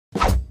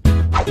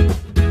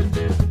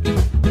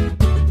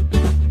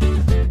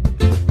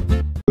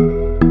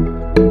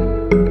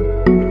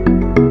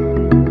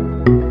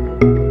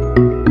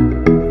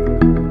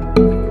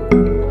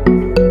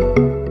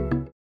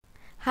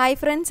Hi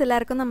friends,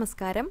 എല്ലാവർക്കും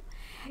നമസ്കാരം.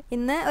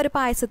 ഇന്ന് ഒരു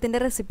പായസത്തിൻ്റെ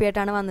റെസിപ്പി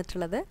ആയിട്ടാണ്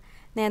വന്നിട്ടുള്ളത്.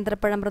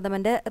 നേന്ത്രപ്പഴം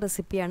പ്രഥമൻ്റെ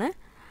റെസിപ്പിയാണ്.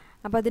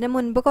 അപ്പോൾ അതിന്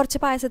മുൻപ് കുറച്ച്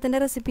പായസത്തിൻ്റെ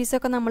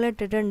റെസിപ്പീസൊക്കെ നമ്മൾ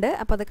ഇട്ടിട്ടുണ്ട്.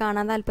 അപ്പോൾ അത്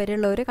കാണാൻ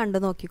താല്പര്യമുള്ളവർ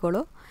കണ്ടു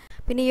നോക്കിക്കോളൂ.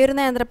 പിന്നെ ഈ ഒരു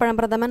നേന്ത്രപ്പഴം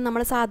പ്രഥമൻ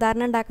നമ്മൾ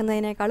സാധാരണ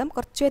ഉണ്ടാക്കുന്നതിനേക്കാളും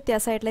കുറച്ച്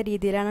വ്യത്യാസമായിട്ടുള്ള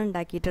രീതിയിലാണ്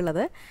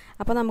ഉണ്ടാക്കിയിട്ടുള്ളത്.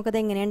 അപ്പോൾ നമുക്കത്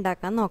എങ്ങനെ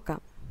ഉണ്ടാക്കാൻ നോക്കാം.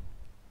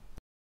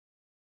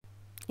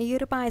 ഈ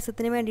ഒരു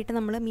പായസത്തിന് വേണ്ടിയിട്ട്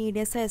നമ്മൾ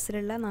മീഡിയം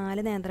സൈസിലുള്ള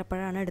 4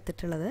 നേന്ത്രപ്പഴമാണ്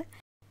എടുത്തിട്ടുള്ളത്.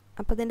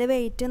 അപ്പോൾ ഇതിൻ്റെ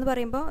വെയിറ്റ് എന്ന്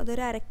പറയുമ്പോൾ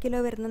അതൊരു 1/2 കിലോ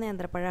വരുന്ന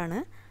നേന്ത്രപ്പഴമാണ്.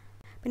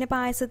 പിന്നെ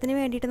പായസത്തിന്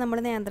വേണ്ടിയിട്ട് നമ്മൾ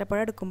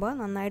നേന്ത്രപ്പഴം എടുക്കുമ്പോൾ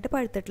നന്നായിട്ട്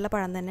പഴുത്തിട്ടുള്ള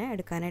പഴം തന്നെ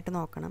എടുക്കാനായിട്ട്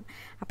നോക്കണം.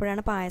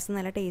 അപ്പോഴാണ് പായസം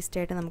നല്ല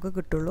ടേസ്റ്റായിട്ട് നമുക്ക്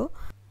കിട്ടുള്ളൂ.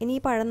 ഇനി ഈ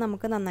പഴം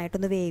നമുക്ക്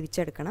നന്നായിട്ടൊന്ന്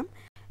വേവിച്ചെടുക്കണം.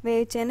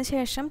 വേവിച്ചതിന്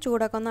ശേഷം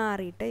ചൂടൊക്കെ ഒന്ന്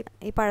ആറിയിട്ട്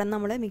ഈ പഴം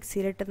നമ്മൾ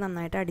മിക്സിയിലിട്ട്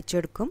നന്നായിട്ട്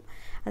അടിച്ചെടുക്കും.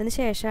 അതിന്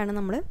ശേഷമാണ്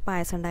നമ്മൾ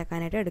പായസം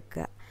ഉണ്ടാക്കാനായിട്ട്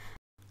എടുക്കുക.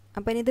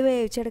 അപ്പോൾ ഇനി ഇത്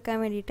വേവിച്ചെടുക്കാൻ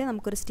വേണ്ടിയിട്ട്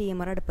നമുക്കൊരു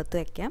സ്റ്റീമർ അടുപ്പത്ത്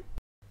വയ്ക്കാം.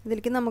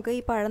 ഇതിലേക്ക് നമുക്ക് ഈ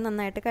പഴം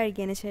നന്നായിട്ട്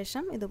കഴുകിയതിന്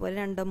ശേഷം ഇതുപോലെ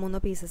 2-3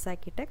 പീസസ്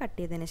ആക്കിയിട്ട് കട്ട്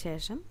ചെയ്തതിന്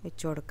ശേഷം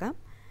വെച്ച് കൊടുക്കാം.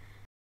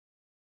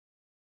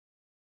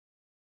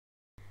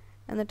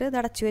 എന്നിട്ട് ഇത്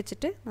അടച്ചു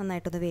വെച്ചിട്ട്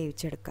നന്നായിട്ടൊന്ന്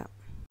വേവിച്ചെടുക്കാം.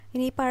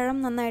 ഇനി ഈ പഴം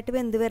നന്നായിട്ട്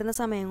വെന്ത് വരുന്ന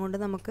സമയം കൊണ്ട്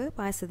നമുക്ക്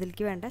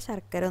പായസത്തിലേക്ക് വേണ്ട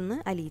ശർക്കര ഒന്ന്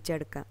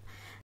അലിയിച്ചെടുക്കാം.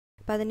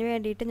 അപ്പോൾ അതിന്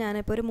വേണ്ടിയിട്ട്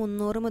ഞാനിപ്പോൾ ഒരു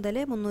 300 മുതൽ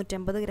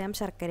 350 ഗ്രാം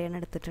ശർക്കരയാണ്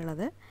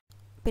എടുത്തിട്ടുള്ളത്.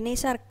 പിന്നെ ഈ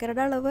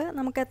ശർക്കരയുടെ അളവ്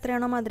നമുക്ക്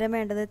എത്രയാണോ മധുരം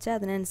വേണ്ടത് വെച്ചാൽ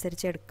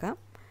അതിനനുസരിച്ച് എടുക്കാം.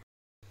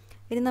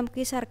 ഇനി നമുക്ക്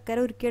ഈ ശർക്കര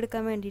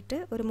ഉരുക്കിയെടുക്കാൻ വേണ്ടിയിട്ട്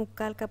ഒരു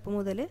 1/4 കപ്പ്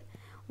മുതൽ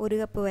 1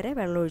 കപ്പ് വരെ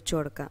വെള്ളം ഒഴിച്ചു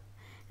കൊടുക്കാം.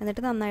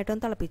 എന്നിട്ട്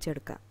നന്നായിട്ടൊന്ന്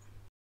തിളപ്പിച്ചെടുക്കാം.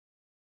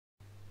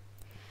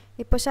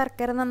 ഇപ്പോൾ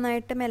ശർക്കര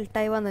നന്നായിട്ട്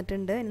മെൽട്ടായി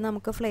വന്നിട്ടുണ്ട്. ഇനി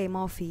നമുക്ക് ഫ്ലെയിം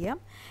ഓഫ് ചെയ്യാം.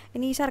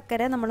 ഇനി ഈ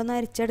ശർക്കര നമ്മളൊന്ന്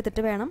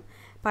അരിച്ചെടുത്തിട്ട് വേണം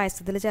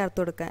പായസത്തിൽ ചേർത്ത്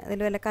കൊടുക്കാൻ.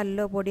 ഇതിൽ വല്ല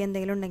കല്ലോ പൊടി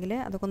എന്തെങ്കിലും ഉണ്ടെങ്കിൽ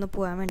അതൊക്കെ ഒന്ന്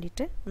പോകാൻ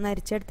വേണ്ടിയിട്ട് ഒന്ന്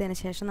അരിച്ചെടുത്തതിന്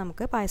ശേഷം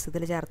നമുക്ക്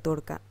പായസത്തിൽ ചേർത്ത്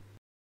കൊടുക്കാം.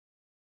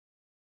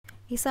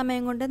 ഈ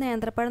സമയം കൊണ്ട്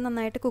നേന്ത്രപ്പഴം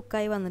നന്നായിട്ട്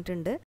കുക്കായി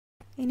വന്നിട്ടുണ്ട്.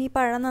 ഇനി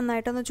പഴം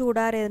നന്നായിട്ടൊന്ന്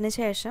ചൂടാറിയതിന്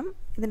ശേഷം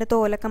ഇതിൻ്റെ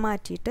തോലൊക്കെ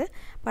മാറ്റിയിട്ട്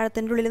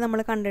പഴത്തിൻ്റെ ഉള്ളിൽ നമ്മൾ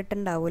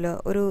കണ്ടിട്ടുണ്ടാവുമല്ലോ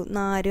ഒരു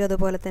നാരും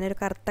അതുപോലെ തന്നെ ഒരു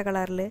കറുത്ത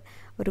കളറിൽ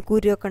ഒരു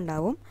കുരുവൊക്കെ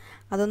ഉണ്ടാവും.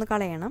 അതൊന്ന്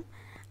കളയണം.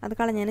 അത്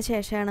കളഞ്ഞതിന്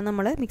ശേഷമാണ്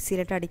നമ്മൾ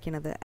മിക്സിയിലിട്ട്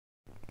അടിക്കുന്നത്.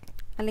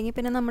 അല്ലെങ്കിൽ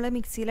പിന്നെ നമ്മൾ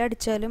മിക്സിയിൽ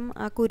അടിച്ചാലും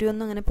ആ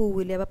കുരുവൊന്നും അങ്ങനെ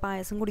പോവില്ല. അപ്പോൾ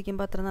പായസം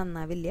കുടിക്കുമ്പോൾ അത്ര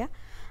നന്നാവില്ല.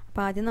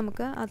 അപ്പോൾ ആദ്യം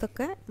നമുക്ക്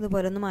അതൊക്കെ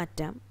ഇതുപോലെ ഒന്ന്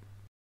മാറ്റാം.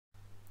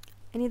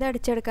 ഇനി ഇത്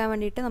അടിച്ചെടുക്കാൻ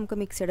വേണ്ടിയിട്ട് നമുക്ക്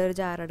മിക്സിയുടെ ഒരു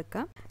ജാർ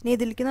എടുക്കാം. ഇനി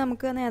ഇതിലേക്ക്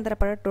നമുക്ക്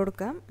നേന്ത്രപ്പഴം ഇട്ട്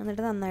കൊടുക്കാം.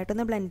 എന്നിട്ട്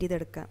നന്നായിട്ടൊന്ന് ബ്ലെൻഡ്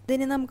ചെയ്തെടുക്കാം.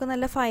 ഇതിന് നമുക്ക്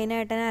നല്ല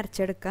ഫൈനായിട്ട് തന്നെ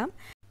അരച്ചെടുക്കാം.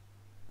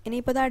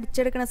 ഇനിയിപ്പോൾ ഇത്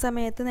അടിച്ചെടുക്കുന്ന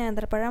സമയത്ത്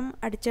നേന്ത്രപ്പഴം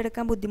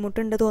അടിച്ചെടുക്കാൻ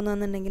ബുദ്ധിമുട്ടുണ്ട്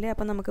തോന്നുന്നുണ്ടെങ്കിൽ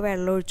അപ്പോൾ നമുക്ക്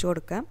വെള്ളം ഒഴിച്ചു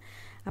കൊടുക്കാം.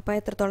 അപ്പോൾ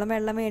എത്രത്തോളം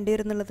വെള്ളം വേണ്ടി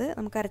വരുന്നുള്ളത്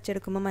നമുക്ക്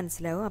അരച്ചെടുക്കുമ്പോൾ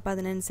മനസ്സിലാവും. അപ്പോൾ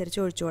അതിനനുസരിച്ച്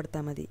ഒഴിച്ചു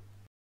കൊടുത്താൽ മതി.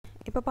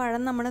 ഇപ്പോൾ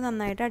പഴം നമ്മൾ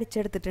നന്നായിട്ട്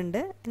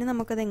അടിച്ചെടുത്തിട്ടുണ്ട്. ഇനി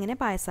നമുക്കതെങ്ങനെ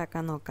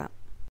പായസമാക്കാൻ നോക്കാം.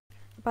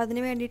 അപ്പോൾ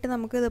അതിന് വേണ്ടിയിട്ട്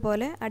നമുക്ക്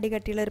ഇതുപോലെ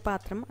അടികട്ടിയുള്ള ഒരു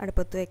പാത്രം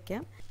അടുപ്പത്ത്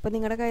വയ്ക്കാം. അപ്പോൾ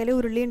നിങ്ങളുടെ കയ്യിൽ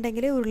ഉരുളി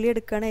ഉണ്ടെങ്കിൽ ഉരുളി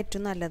എടുക്കുകയാണ്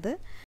ഏറ്റവും നല്ലത്.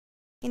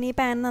 ഇനി ഈ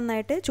പാൻ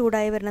നന്നായിട്ട്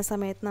ചൂടായി വരുന്ന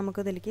സമയത്ത്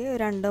നമുക്കിതിലേക്ക്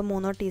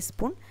 2-3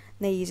 ടീസ്പൂൺ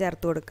നെയ്യ്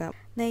ചേർത്ത് കൊടുക്കാം.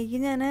 നെയ്യ്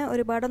ഞാൻ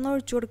ഒരുപാടൊന്നും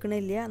ഒഴിച്ചു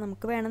കൊടുക്കണില്ല.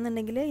 നമുക്ക്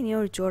വേണമെന്നുണ്ടെങ്കിൽ ഇനി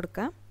ഒഴിച്ചു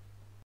കൊടുക്കാം.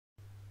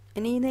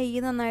 ഇനി ഈ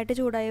നെയ്യ് നന്നായിട്ട്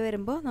ചൂടായി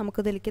വരുമ്പോൾ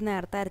നമുക്കിതിലേക്ക്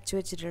നേരത്തെ അരച്ചു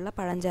വെച്ചിട്ടുള്ള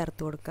പഴം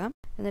ചേർത്ത് കൊടുക്കാം.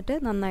 എന്നിട്ട്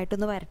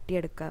നന്നായിട്ടൊന്ന്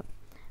വരട്ടിയെടുക്കാം.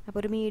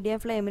 അപ്പോൾ ഒരു മീഡിയം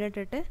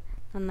ഫ്ലെയിമിലിട്ടിട്ട്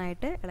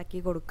നന്നായിട്ട്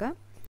ഇളക്കി കൊടുക്കാം.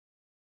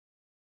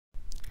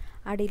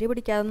 അടിയിൽ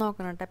പിടിക്കാതെ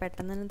നോക്കണം കേട്ടോ.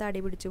 പെട്ടെന്ന് തന്നെ അടി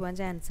പിടിച്ചു പോകാൻ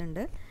ചാൻസ്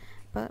ഉണ്ട്.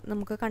 അപ്പോൾ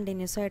നമുക്ക്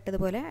കണ്ടിന്യൂസ് ആയിട്ട്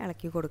ഇതുപോലെ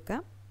ഇളക്കി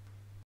കൊടുക്കാം.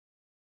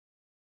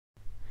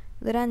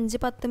 ഇതൊരു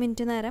 5-10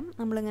 മിനിറ്റ് നേരം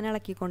നമ്മളിങ്ങനെ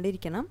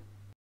ഇളക്കിക്കൊണ്ടിരിക്കണം.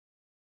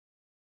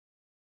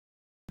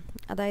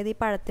 അതായത് ഈ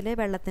പഴത്തിൽ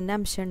വെള്ളത്തിൻ്റെ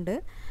അംശമുണ്ട്.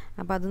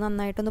 അപ്പോൾ അത്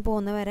നന്നായിട്ടൊന്ന്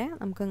പോകുന്ന വരെ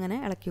നമുക്കിങ്ങനെ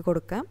ഇളക്കി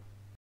കൊടുക്കാം.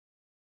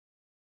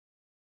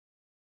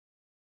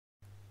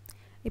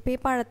 ഇപ്പോൾ ഈ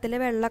പഴത്തിലെ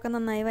വെള്ളമൊക്കെ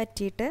നന്നായി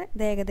വറ്റിയിട്ട്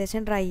ഇത്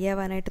ഏകദേശം ഡ്രൈ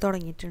ആവാനായിട്ട്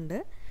തുടങ്ങിയിട്ടുണ്ട്.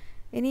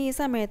 ഇനി ഈ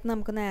സമയത്ത്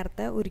നമുക്ക്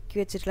നേരത്തെ ഉരുക്കി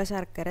വെച്ചിട്ടുള്ള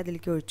ശർക്കര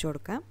അതിലേക്ക് ഒഴിച്ചു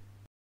കൊടുക്കാം.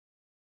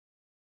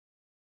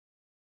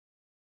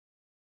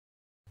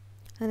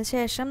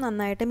 അതിനുശേഷം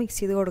നന്നായിട്ട് മിക്സ്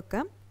ചെയ്ത്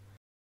കൊടുക്കാം.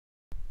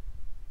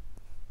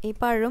 ഈ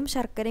പഴവും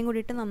ശർക്കരയും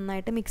കൂടിയിട്ട്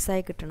നന്നായിട്ട്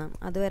മിക്സായി കിട്ടണം.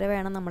 അതുവരെ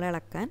വേണം നമ്മൾ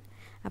ഇളക്കാൻ.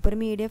 അപ്പോൾ ഒരു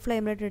മീഡിയം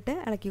ഫ്ലെയിമിലിട്ടിട്ട്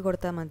ഇളക്കി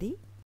കൊടുത്താൽ മതി.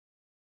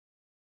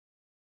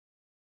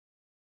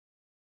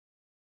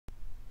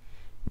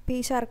 ഇപ്പോൾ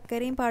ഈ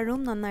ശർക്കരയും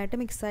പഴവും നന്നായിട്ട്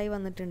മിക്സായി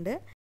വന്നിട്ടുണ്ട്.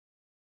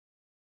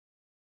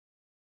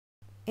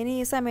 ഇനി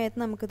ഈ സമയത്ത്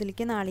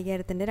നമുക്കിതിലേക്ക്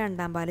നാളികേരത്തിൻ്റെ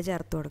 2-ാം പാല്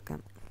ചേർത്ത് കൊടുക്കാം.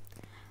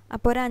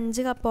 അപ്പോൾ ഒരു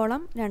 5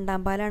 കപ്പോളം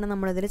 2-ാം പാലാണ്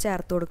നമ്മളിതിൽ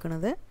ചേർത്ത്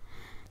കൊടുക്കുന്നത്.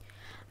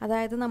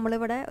 അതായത്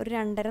നമ്മളിവിടെ ഒരു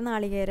 2.5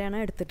 നാളികേരമാണ്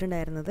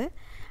എടുത്തിട്ടുണ്ടായിരുന്നത്.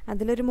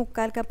 അതിലൊരു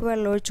 1/4 കപ്പ്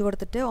വെള്ളം ഒഴിച്ച്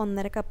കൊടുത്തിട്ട്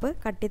 1.5 കപ്പ്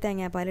കട്ടി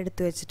തേങ്ങാപ്പാൽ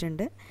എടുത്ത്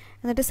വെച്ചിട്ടുണ്ട്.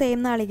 എന്നിട്ട് സെയിം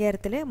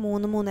നാളികേരത്തിൽ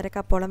 3-3.5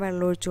 കപ്പോളം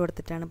വെള്ളം ഒഴിച്ച്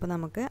കൊടുത്തിട്ടാണ് ഇപ്പോൾ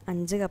നമുക്ക്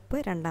 5 കപ്പ്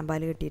 2-ാം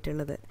പാൽ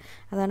കിട്ടിയിട്ടുള്ളത്.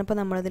 അതാണ് ഇപ്പോൾ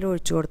നമ്മളിതിൽ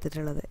ഒഴിച്ച്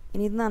കൊടുത്തിട്ടുള്ളത്.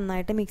 ഇനി ഇത്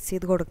നന്നായിട്ട് മിക്സ്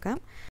ചെയ്ത് കൊടുക്കാം.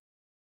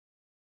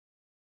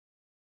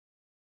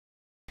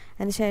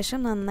 അതിനുശേഷം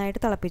നന്നായിട്ട്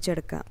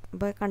തിളപ്പിച്ചെടുക്കാം.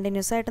 അപ്പോൾ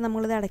കണ്ടിന്യൂസ് ആയിട്ട്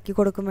നമ്മളിത് ഇളക്കി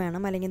കൊടുക്കും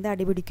വേണം, അല്ലെങ്കിൽ ഇത്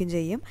അടി പിടിക്കും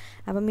ചെയ്യും.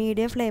 അപ്പോൾ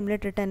മീഡിയം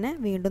ഫ്ലെയിമിലിട്ടിട്ട് തന്നെ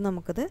വീണ്ടും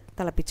നമുക്കിത്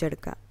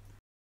തിളപ്പിച്ചെടുക്കാം.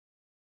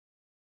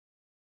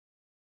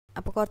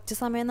 അപ്പോൾ കുറച്ച്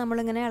സമയം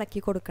നമ്മളിങ്ങനെ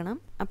ഇളക്കി കൊടുക്കണം.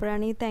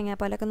 അപ്പോഴാണ് ഈ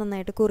തേങ്ങാപ്പാലൊക്കെ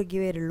നന്നായിട്ട് കുറുകി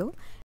വരുള്ളൂ.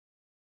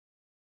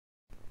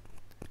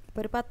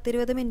 അപ്പോൾ ഒരു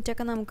 10-20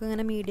 മിനിറ്റൊക്കെ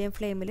നമുക്കിങ്ങനെ മീഡിയം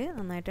ഫ്ലെയിമിൽ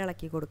നന്നായിട്ട്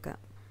ഇളക്കി കൊടുക്കാം.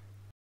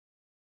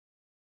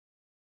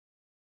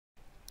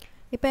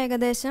 ഇപ്പോൾ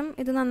ഏകദേശം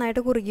ഇത്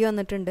നന്നായിട്ട് കുറുകി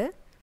വന്നിട്ടുണ്ട്.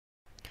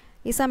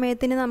 ഈ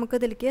സമയത്തിന് നമുക്ക്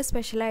ഇതിലേക്ക്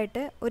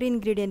സ്പെഷ്യലായിട്ട് ഒരു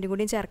ഇൻഗ്രീഡിയൻറ്റ്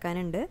കൂടി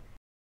ചേർക്കാനുണ്ട്.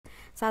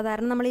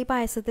 സാധാരണ നമ്മൾ ഈ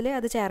പായസത്തിൽ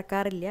അത്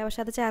ചേർക്കാറില്ല,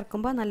 പക്ഷെ അത്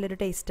ചേർക്കുമ്പോൾ നല്ലൊരു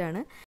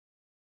ടേസ്റ്റാണ്.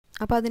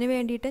 അപ്പോൾ അതിന്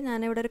വേണ്ടിയിട്ട്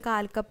ഞാനിവിടെ ഒരു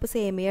 1/4 കപ്പ്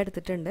സേമിയ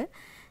എടുത്തിട്ടുണ്ട്.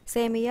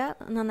 സേമിയ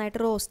നന്നായിട്ട്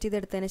റോസ്റ്റ്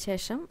ചെയ്തെടുത്തതിന്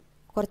ശേഷം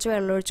കുറച്ച്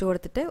വെള്ളം ഒഴിച്ച്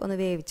കൊടുത്തിട്ട് ഒന്ന്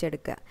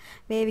വേവിച്ചെടുക്കുക.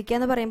 വേവിക്കുക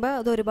എന്ന് പറയുമ്പോൾ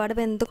അത് ഒരുപാട്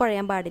വെന്ത്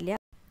കുഴയാൻ പാടില്ല,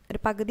 ഒരു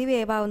പകുതി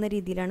വേവാവുന്ന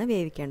രീതിയിലാണ്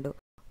വേവിക്കേണ്ടത്.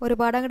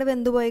 ഒരുപാട് അങ്ങോട്ട്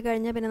വെന്ത് പോയി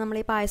കഴിഞ്ഞാൽ പിന്നെ നമ്മൾ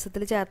ഈ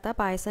പായസത്തിൽ ചേർത്താൽ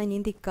പായസം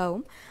ഇനിയും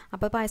തിക്കാവും,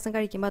 അപ്പോൾ പായസം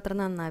കഴിക്കുമ്പോൾ അത്ര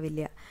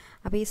നന്നാവില്ല.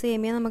 അപ്പോൾ ഈ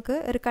സേമിയ നമുക്ക്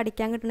ഒരു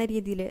കടിക്കാൻ കിട്ടുന്ന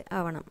രീതിയിൽ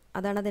ആവണം,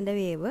 അതാണ് അതിൻ്റെ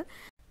വേവ്.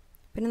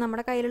 പിന്നെ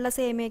നമ്മുടെ കയ്യിലുള്ള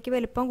സേമിയയ്ക്ക്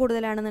വലുപ്പം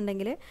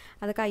കൂടുതലാണെന്നുണ്ടെങ്കിൽ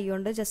അത്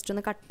കൈകൊണ്ട് ജസ്റ്റ്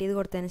ഒന്ന് കട്ട് ചെയ്ത്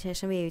കൊടുത്തതിന്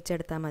ശേഷം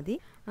വേവിച്ചെടുത്താൽ മതി.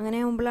 അങ്ങനെ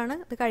ആകുമ്പോഴാണ്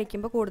ഇത്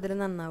കഴിക്കുമ്പോൾ കൂടുതൽ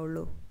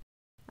നന്നാവുള്ളൂ.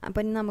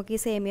 അപ്പം ഇനി നമുക്ക് ഈ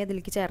സേമിയ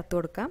ഇതിലേക്ക് ചേർത്ത്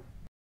കൊടുക്കാം.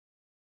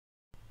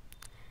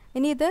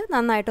 ഇനി ഇത്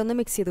നന്നായിട്ടൊന്ന്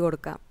മിക്സ് ചെയ്ത്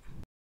കൊടുക്കാം.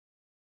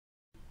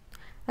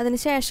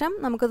 അതിനുശേഷം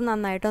നമുക്കിത്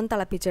നന്നായിട്ടൊന്ന്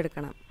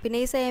തിളപ്പിച്ചെടുക്കണം. പിന്നെ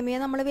ഈ സേമിയ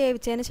നമ്മൾ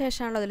വേവിച്ചതിന്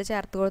ശേഷമാണല്ലോ അതിൽ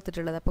ചേർത്ത്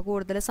കൊടുത്തിട്ടുള്ളത്, അപ്പോൾ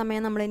കൂടുതൽ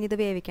സമയം നമ്മൾ ഇനി ഇത്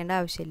വേവിക്കേണ്ട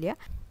ആവശ്യമില്ല.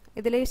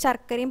 ഇതിൽ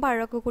ശർക്കരയും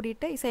പഴമൊക്കെ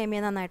കൂടിയിട്ട് ഈ സേമിയ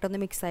നന്നായിട്ടൊന്ന്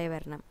മിക്സായി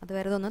വരണം,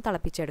 അതുവരെ ഇതൊന്ന്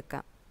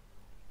തിളപ്പിച്ചെടുക്കാം.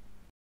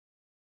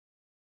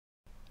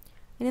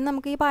 ഇനി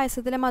നമുക്ക് ഈ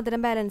പായസത്തിലെ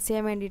മധുരം ബാലൻസ്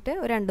ചെയ്യാൻ വേണ്ടിയിട്ട്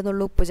ഒരു 2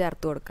 നുള്ളു ഉപ്പ്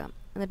ചേർത്ത് കൊടുക്കാം.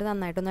 എന്നിട്ട്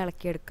നന്നായിട്ടൊന്ന്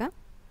ഇളക്കിയെടുക്കാം.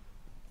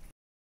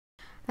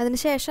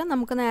 അതിനുശേഷം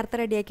നമുക്ക് നേരത്തെ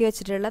റെഡിയാക്കി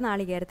വെച്ചിട്ടുള്ള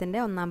നാളികേരത്തിൻ്റെ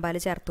 1/4 പാൽ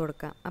ചേർത്ത്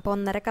കൊടുക്കാം. അപ്പോൾ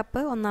 1/2 കപ്പ്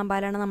 1/4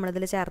 പാലാണ്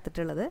നമ്മളിതിൽ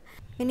ചേർത്തിട്ടുള്ളത്.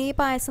 ഇനി ഈ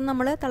പായസം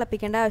നമ്മൾ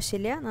തിളപ്പിക്കേണ്ട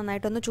ആവശ്യമില്ല,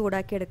 നന്നായിട്ടൊന്ന്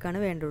ചൂടാക്കി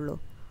എടുക്കുകയാണ് വേണ്ടുള്ളൂ.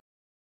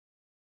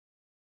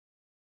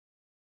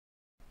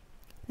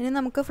 ഇനി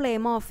നമുക്ക്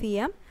ഫ്ലെയിം ഓഫ്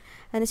ചെയ്യാം.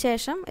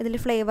 അതിനുശേഷം ഇതിൽ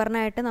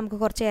ഫ്ലേവറിനായിട്ട് നമുക്ക്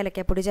കുറച്ച്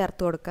ഏലക്കാപ്പൊടി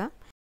ചേർത്ത് കൊടുക്കാം.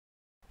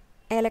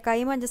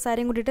 ഏലക്കായും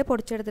പഞ്ചസാരയും കൂടിയിട്ട്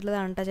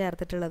പൊടിച്ചെടുത്തിട്ടുള്ളതാണ് കേട്ടോ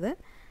ചേർത്തിട്ടുള്ളത്.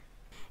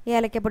 ഈ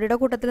ഏലക്കപ്പൊടിയുടെ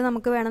കൂട്ടത്തിൽ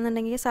നമുക്ക്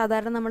വേണമെന്നുണ്ടെങ്കിൽ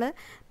സാധാരണ നമ്മൾ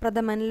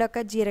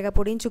പ്രഥമനിലൊക്കെ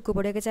ജീരകപ്പൊടിയും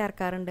ചുക്കുപൊടിയൊക്കെ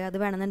ചേർക്കാറുണ്ട്, അത്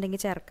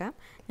വേണമെന്നുണ്ടെങ്കിൽ ചേർക്കാം.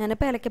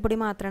 ഞാനിപ്പോൾ ഏലക്കപ്പൊടി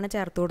മാത്രമാണ്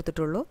ചേർത്ത്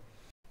കൊടുത്തിട്ടുള്ളൂ.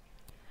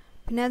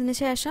 പിന്നെ അതിന്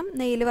ശേഷം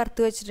നെയ്യിൽ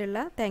വറുത്ത് വെച്ചിട്ടുള്ള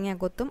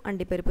തേങ്ങാക്കൊത്തും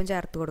അണ്ടിപ്പരിപ്പും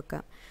ചേർത്ത്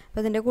കൊടുക്കാം.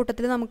 അപ്പോൾ ഇതിൻ്റെ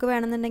കൂട്ടത്തിൽ നമുക്ക്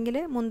വേണമെന്നുണ്ടെങ്കിൽ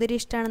മുന്തിരി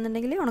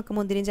ഇഷ്ടമാണെന്നുണ്ടെങ്കിൽ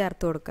ഉണക്കമുന്തിരിയും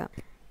ചേർത്ത് കൊടുക്കാം.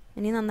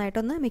 ഇനി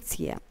നന്നായിട്ടൊന്ന് മിക്സ്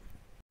ചെയ്യാം.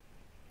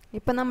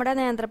 ഇപ്പം നമ്മുടെ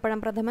നേന്ത്രപ്പഴം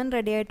പ്രഥമൻ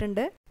റെഡി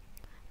ആയിട്ടുണ്ട്.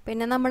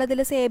 പിന്നെ നമ്മളിതിൽ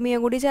സേമിയ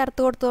കൂടി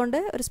ചേർത്ത് കൊടുത്തുകൊണ്ട്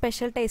ഒരു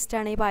സ്പെഷ്യൽ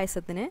ടേസ്റ്റാണ് ഈ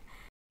പായസത്തിന്.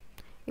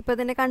 ഇപ്പോൾ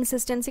ഇതിൻ്റെ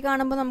കൺസിസ്റ്റൻസി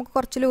കാണുമ്പോൾ നമുക്ക്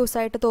കുറച്ച്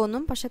ലൂസായിട്ട്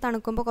തോന്നും, പക്ഷേ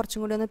തണുക്കുമ്പോൾ കുറച്ചും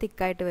കൂടി ഒന്ന്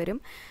തിക്കായിട്ട് വരും.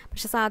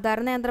 പക്ഷേ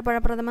സാധാരണ നേന്ത്രപ്പഴ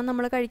പ്രഥമൻ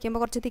നമ്മൾ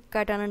കഴിക്കുമ്പോൾ കുറച്ച്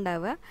തിക്കായിട്ടാണ്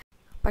ഉണ്ടാവുക.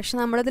 പക്ഷെ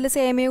നമ്മളിതിൽ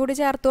സേമിയ കൂടി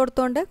ചേർത്ത്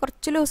കൊടുത്തുകൊണ്ട്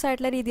കുറച്ച്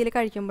ലൂസായിട്ടുള്ള രീതിയിൽ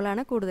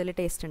കഴിക്കുമ്പോഴാണ് കൂടുതൽ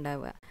ടേസ്റ്റ്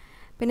ഉണ്ടാവുക.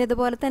 പിന്നെ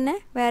ഇതുപോലെ തന്നെ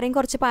വേറെയും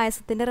കുറച്ച്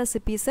പായസത്തിൻ്റെ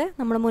റെസിപ്പീസ്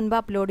നമ്മൾ മുൻപ്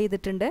അപ്ലോഡ്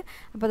ചെയ്തിട്ടുണ്ട്,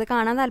 അപ്പോൾ അത്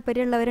കാണാൻ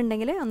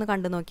താല്പര്യമുള്ളവരുണ്ടെങ്കിൽ ഒന്ന്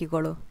കണ്ടു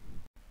നോക്കിക്കോളൂ.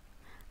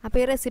 അപ്പോൾ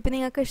ഈ റെസിപ്പി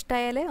നിങ്ങൾക്ക്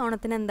ഇഷ്ടമായാൽ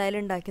ഓണത്തിന് എന്തായാലും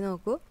ഉണ്ടാക്കി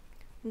നോക്കൂ.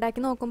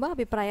 ഉണ്ടാക്കി നോക്കുമ്പോൾ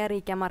അഭിപ്രായം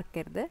അറിയിക്കാൻ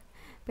മറക്കരുത്.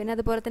 പിന്നെ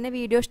അതുപോലെ തന്നെ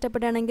വീഡിയോ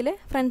ഇഷ്ടപ്പെടുകയാണെങ്കിൽ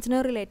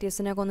ഫ്രണ്ട്സിനും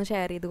റിലേറ്റീവ്സിനൊക്കെ ഒന്ന്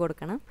ഷെയർ ചെയ്ത്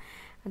കൊടുക്കണം.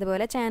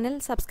 അതുപോലെ ചാനൽ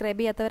സബ്സ്ക്രൈബ്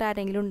ചെയ്യാത്തവർ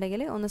ആരെങ്കിലും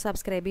ഉണ്ടെങ്കിൽ ഒന്ന്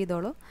സബ്സ്ക്രൈബ്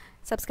ചെയ്തോളൂ.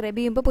 സബ്സ്ക്രൈബ്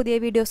ചെയ്യുമ്പോൾ പുതിയ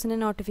വീഡിയോസിൻ്റെ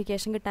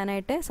നോട്ടിഫിക്കേഷൻ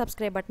കിട്ടാനായിട്ട്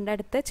സബ്സ്ക്രൈബ് ബട്ടൻ്റെ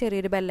അടുത്ത്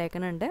ചെറിയൊരു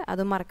ബെല്ലൈക്കൺ ഉണ്ട്,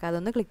 അതും മറക്കാതെ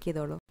ഒന്ന് ക്ലിക്ക്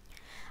ചെയ്തോളൂ.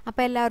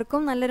 അപ്പോൾ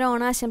എല്ലാവർക്കും നല്ലൊരു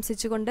ഓണം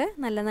ആശംസിച്ചുകൊണ്ട്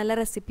നല്ല നല്ല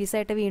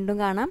റെസിപ്പീസായിട്ട് വീണ്ടും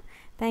കാണാം.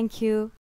 താങ്ക്